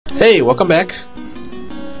Hey, welcome back.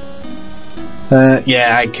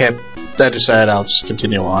 Yeah, I decided I'll just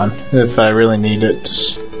continue on. If I really need it,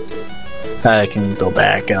 I can go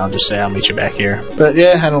back and I'll just say I'll meet you back here. But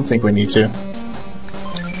yeah, I don't think we need to.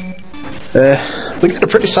 We got a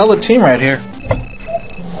pretty solid team right here.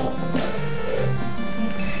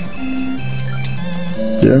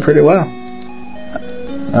 Doing pretty well.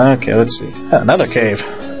 Okay, let's see. Another cave.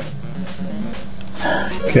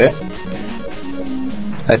 Okay.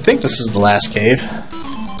 I think this is the last cave.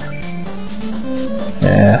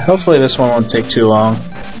 Yeah, hopefully this one won't take too long.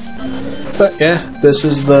 But yeah, this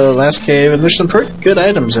is the last cave, and there's some pretty good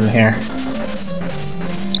items in here.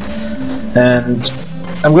 And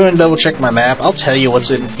I'm going to double check my map. I'll tell you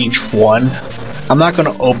what's in each one. I'm not going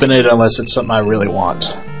to open it unless it's something I really want.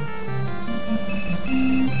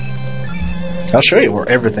 I'll show you where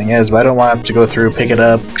everything is, but I don't want to have to go through, pick it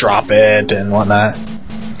up, drop it, and whatnot.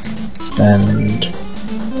 And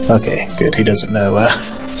okay, good. He doesn't know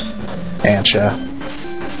Ansha.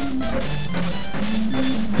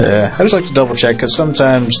 I just like to double check because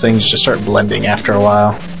sometimes things just start blending after a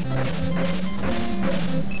while.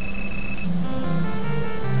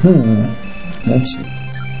 Let's see.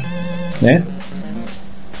 Yeah,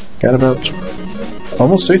 got about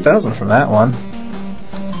almost 3,000 from that one.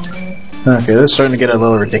 Okay, this is starting to get a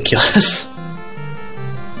little ridiculous.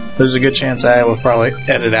 There's a good chance I will probably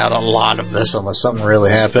edit out a lot of this unless something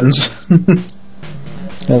really happens.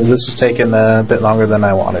 This is taking a bit longer than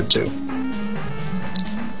I wanted to.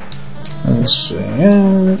 Let's see.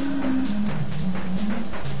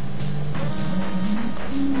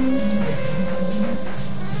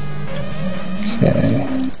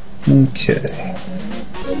 Okay.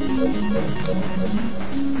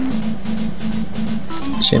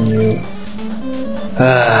 Continue.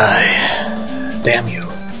 Damn you.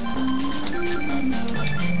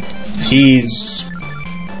 He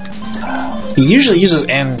usually uses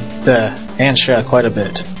Ansha quite a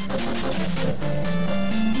bit.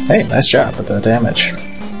 Hey, nice job with the damage.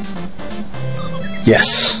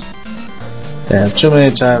 Yes. Yeah, too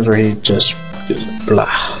many times where he just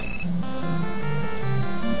blah.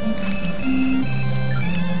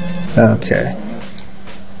 Okay.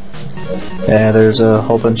 Yeah, there's a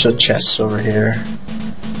whole bunch of chests over here.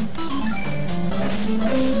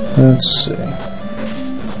 Let's see.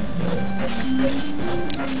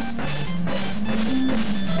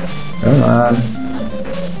 Come on.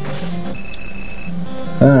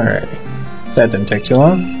 Alright. That didn't take too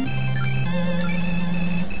long.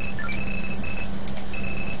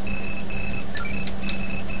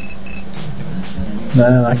 No,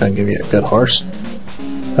 I'm not gonna give you a good horse.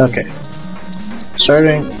 Okay.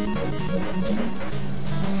 Starting.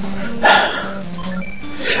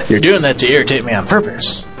 You're doing that to irritate me on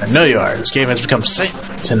purpose. I know you are. This game has become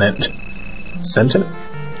sentient. Sentient?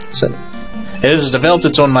 It has developed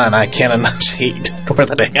its own mind. I can't enunciate where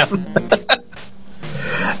that I am.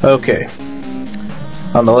 Okay.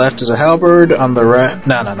 On the left is a halberd. On the right...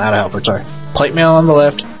 No, not a halberd, sorry. Plate mail on the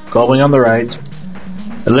left. Goldwing on the right.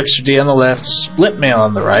 Elixir D on the left. Split mail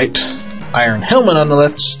on the right. Iron helmet on the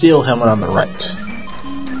left. Steel helmet on the right.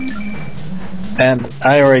 And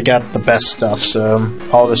I already got the best stuff, so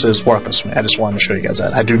all this is worthless to me. I just wanted to show you guys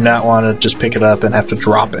that. I do not want to just pick it up and have to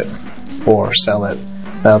drop it or sell it.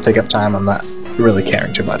 That'll take up time. I'm not really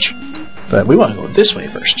caring too much. But we want to go this way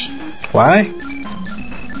first. Why?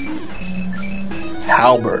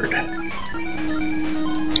 Halberd.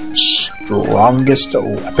 Strongest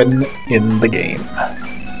weapon in the game.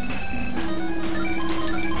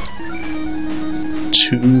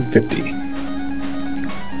 250.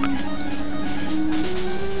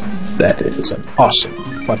 That is an awesome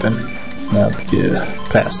weapon. Now, yeah,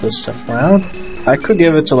 pass this stuff around. I could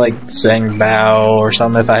give it to like Zhang Bao or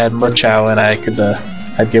something if I had Muchao, and I'd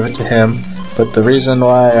give it to him. But the reason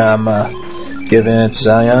why I'm giving it to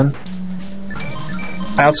Xiaoyan,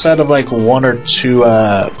 outside of like one or two,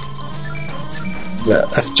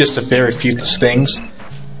 just a very few things.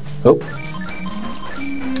 Oh.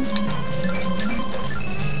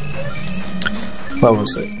 What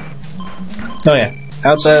was it? Oh yeah.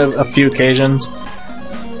 Outside of a few occasions,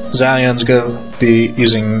 Xiaoyan's going to be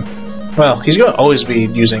using... Well, he's going to always be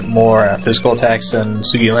using more physical attacks than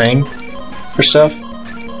Zhuge Liang for stuff.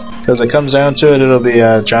 Because it comes down to it, it'll be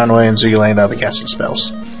John Wei and Zhuge Liang that'll be casting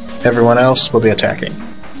spells. Everyone else will be attacking.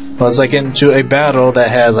 Well, it's like into a battle that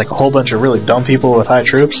has like a whole bunch of really dumb people with high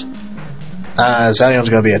troops. Xiaoyan's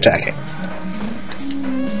going to be attacking.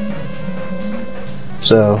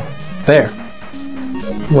 So, there.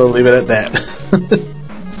 We'll leave it at that.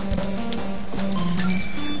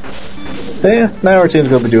 Yeah, now our team's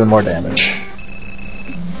going to be doing more damage.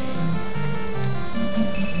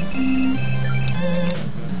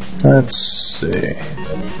 Let's see.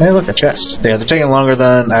 Hey, look, a chest. Yeah, they're taking longer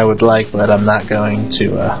than I would like, but I'm not going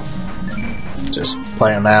to just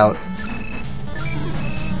play them out.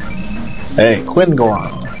 Hey,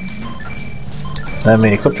 Quingoan. Let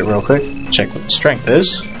me equip it real quick. Check what the strength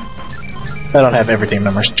is. I don't have every team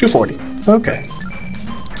numbers. 240. Okay.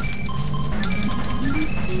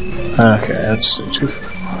 Okay, let's see.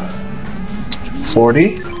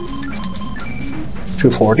 240.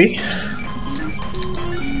 240.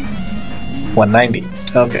 190.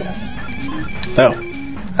 Okay. Oh.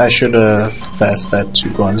 I should have passed that to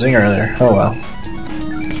Guanxing earlier. Oh well.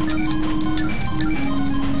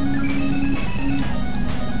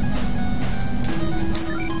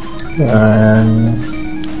 And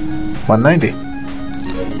 190.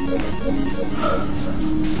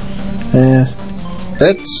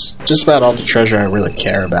 That's just about all the treasure I really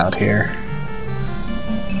care about here.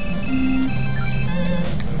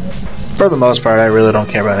 For the most part, I really don't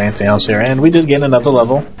care about anything else here. And we did get another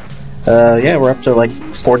level. Yeah, we're up to like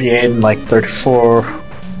 48 and like 34,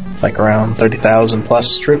 like around 30,000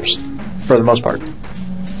 plus troops, for the most part.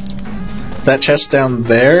 That chest down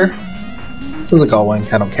there is a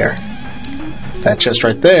Gullwing, I don't care. That chest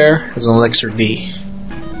right there is an Elixir D.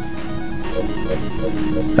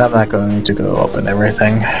 I'm not going to go open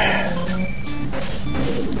everything.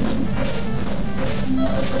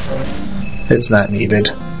 It's not needed.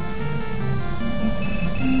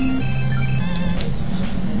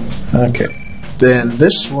 Okay. Then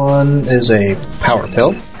this one is a power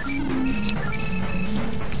pill.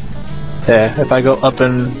 Yeah, if I go up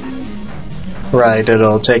and right,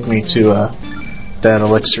 it'll take me to that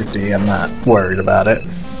Elixir D. I'm not worried about it.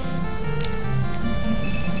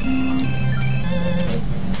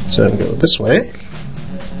 So we go this way.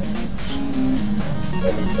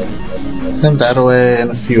 And that way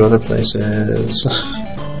and a few other places.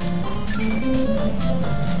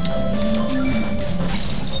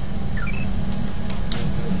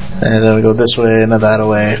 And then we go this way and that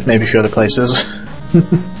way, maybe a few other places.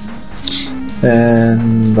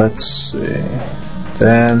 And let's see.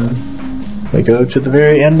 Then we go to the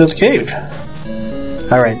very end of the cave.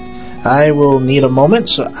 Alright, I will need a moment,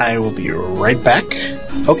 so I will be right back.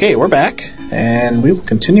 Okay, we're back, and we will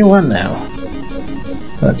continue on now.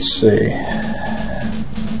 Let's see.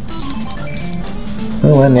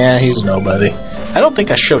 Oh, and yeah, he's nobody. I don't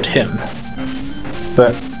think I showed him,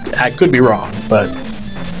 but I could be wrong, but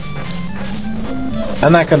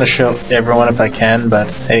I'm not going to show everyone if I can, but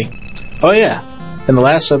hey. Oh yeah, in the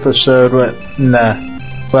last episode,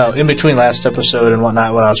 well, in between last episode and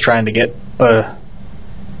whatnot, when I was trying to get around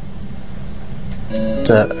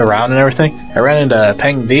and everything, I ran into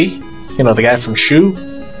Peng Di, you know, the guy from Shu,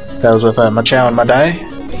 that was with Ma Chao and Ma Dai.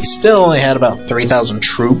 He still only had about 3,000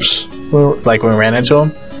 troops, like when we ran into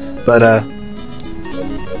him, but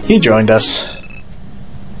he joined us.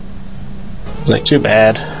 It was like, too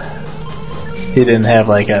bad. He didn't have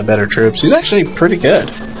like better troops. He's actually pretty good,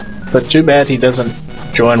 but too bad he doesn't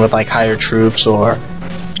join with like higher troops or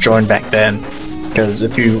join back then. Because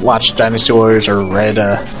if you watched Dynasty Warriors or read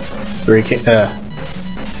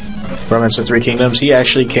Romance of Three Kingdoms, he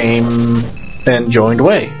actually came and joined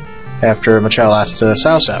Wei after Ma Chao lost to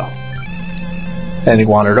Cao Cao, and he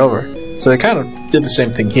wandered over. So they kind of did the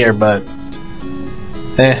same thing here, but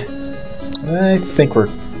I think we're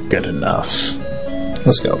good enough.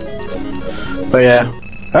 Let's go. But yeah.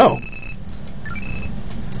 Oh.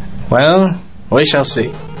 Well, we shall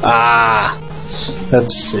see. Ah.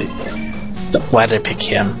 Let's see. Why did I pick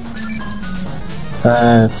him?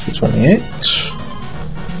 228.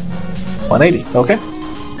 180. Okay.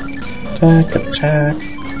 Attack.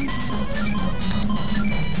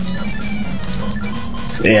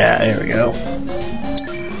 Yeah, there we go.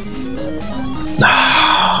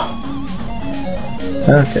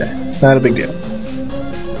 Okay. Not a big deal.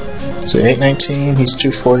 So 819, he's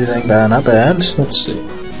 240, not bad. Let's see.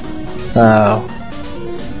 Oh.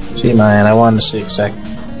 Gee, man, I wanted to see exact.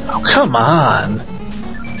 Oh, come on!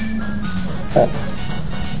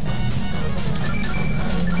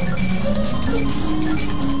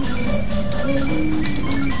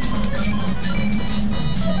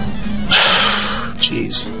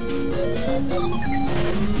 Jeez.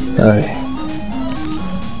 Okay.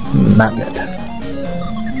 Not good.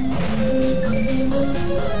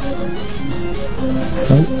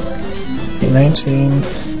 819,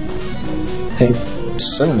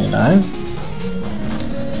 879.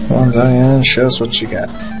 Come on, Zion, show us what you got.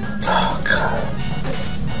 Oh, God.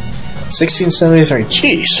 1673.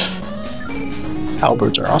 Jeez.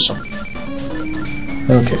 Halberds are awesome.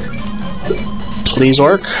 Okay. Please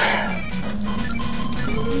work.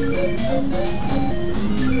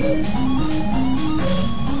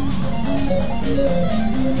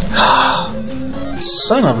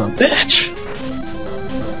 son of a bitch.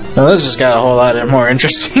 Now this just got a whole lot more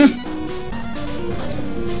interesting.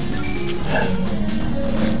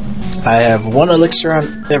 I have 1 elixir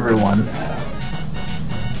on everyone.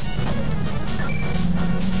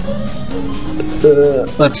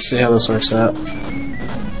 Let's see how this works out.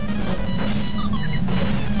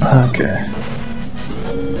 Okay.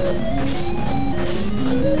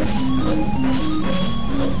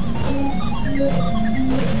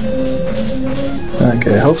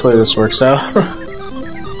 Okay, hopefully this works out.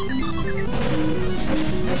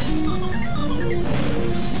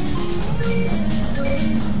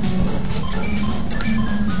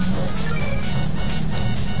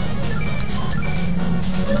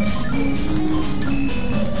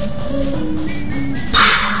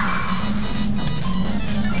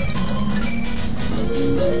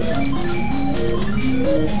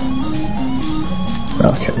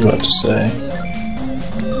 Okay, what to say?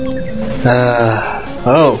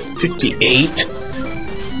 Oh, 58?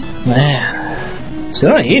 Man.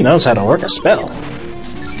 So he knows how to work a spell.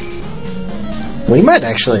 We might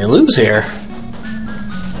actually lose here.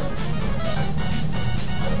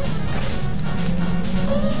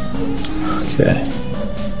 Okay.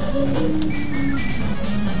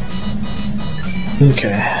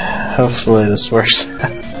 Okay, hopefully this works.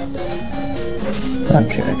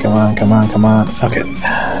 Okay, come on, come on, come on. Okay.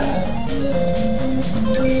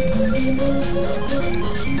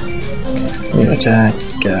 You attack,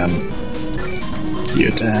 you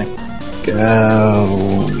attack,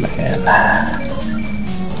 go, man.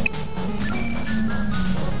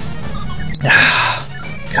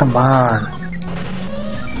 Come on.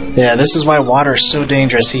 Yeah, this is why water is so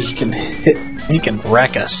dangerous. He can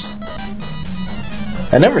wreck us.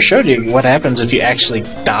 I never showed you what happens if you actually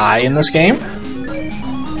die in this game.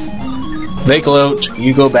 They gloat,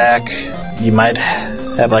 you go back, you might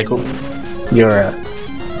have like your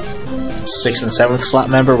 6th and 7th slot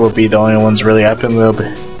member will be the only ones really up in the.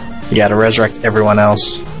 You gotta resurrect everyone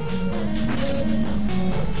else.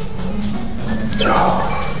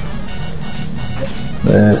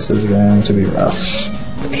 This is going to be rough.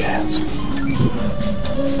 Okay.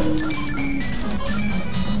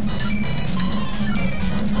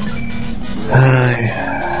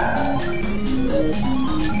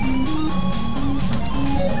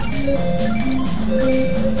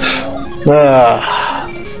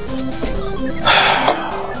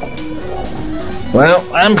 Well,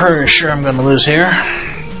 I'm pretty sure I'm going to lose here.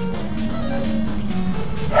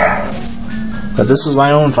 But this is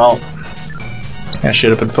my own fault. I should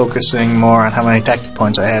have been focusing more on how many tactic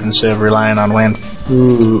points I had instead of relying on land.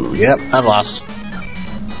 Ooh, yep, I've lost.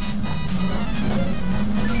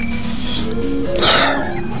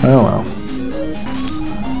 Oh well.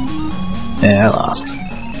 Yeah, I lost.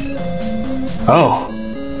 Oh!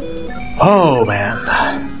 Oh, man.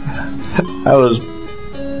 I was...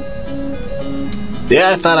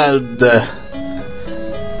 Yeah, I thought I would,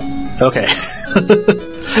 Okay.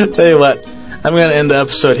 Tell you what, I'm going to end the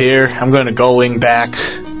episode here. I'm going to go wing back,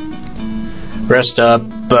 rest up,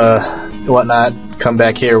 whatnot, come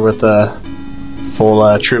back here with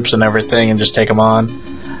full troops and everything and just take them on.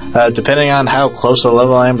 Depending on how close a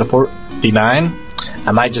level I am to 49,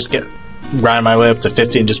 I might just grind my way up to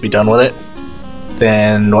 50 and just be done with it.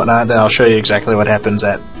 Then whatnot, then I'll show you exactly what happens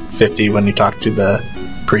at 50 when you talk to the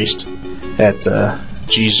priest at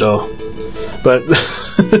Jizo. But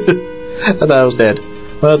I thought I was dead.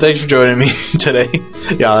 Well, thanks for joining me today.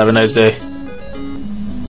 Y'all have a nice day.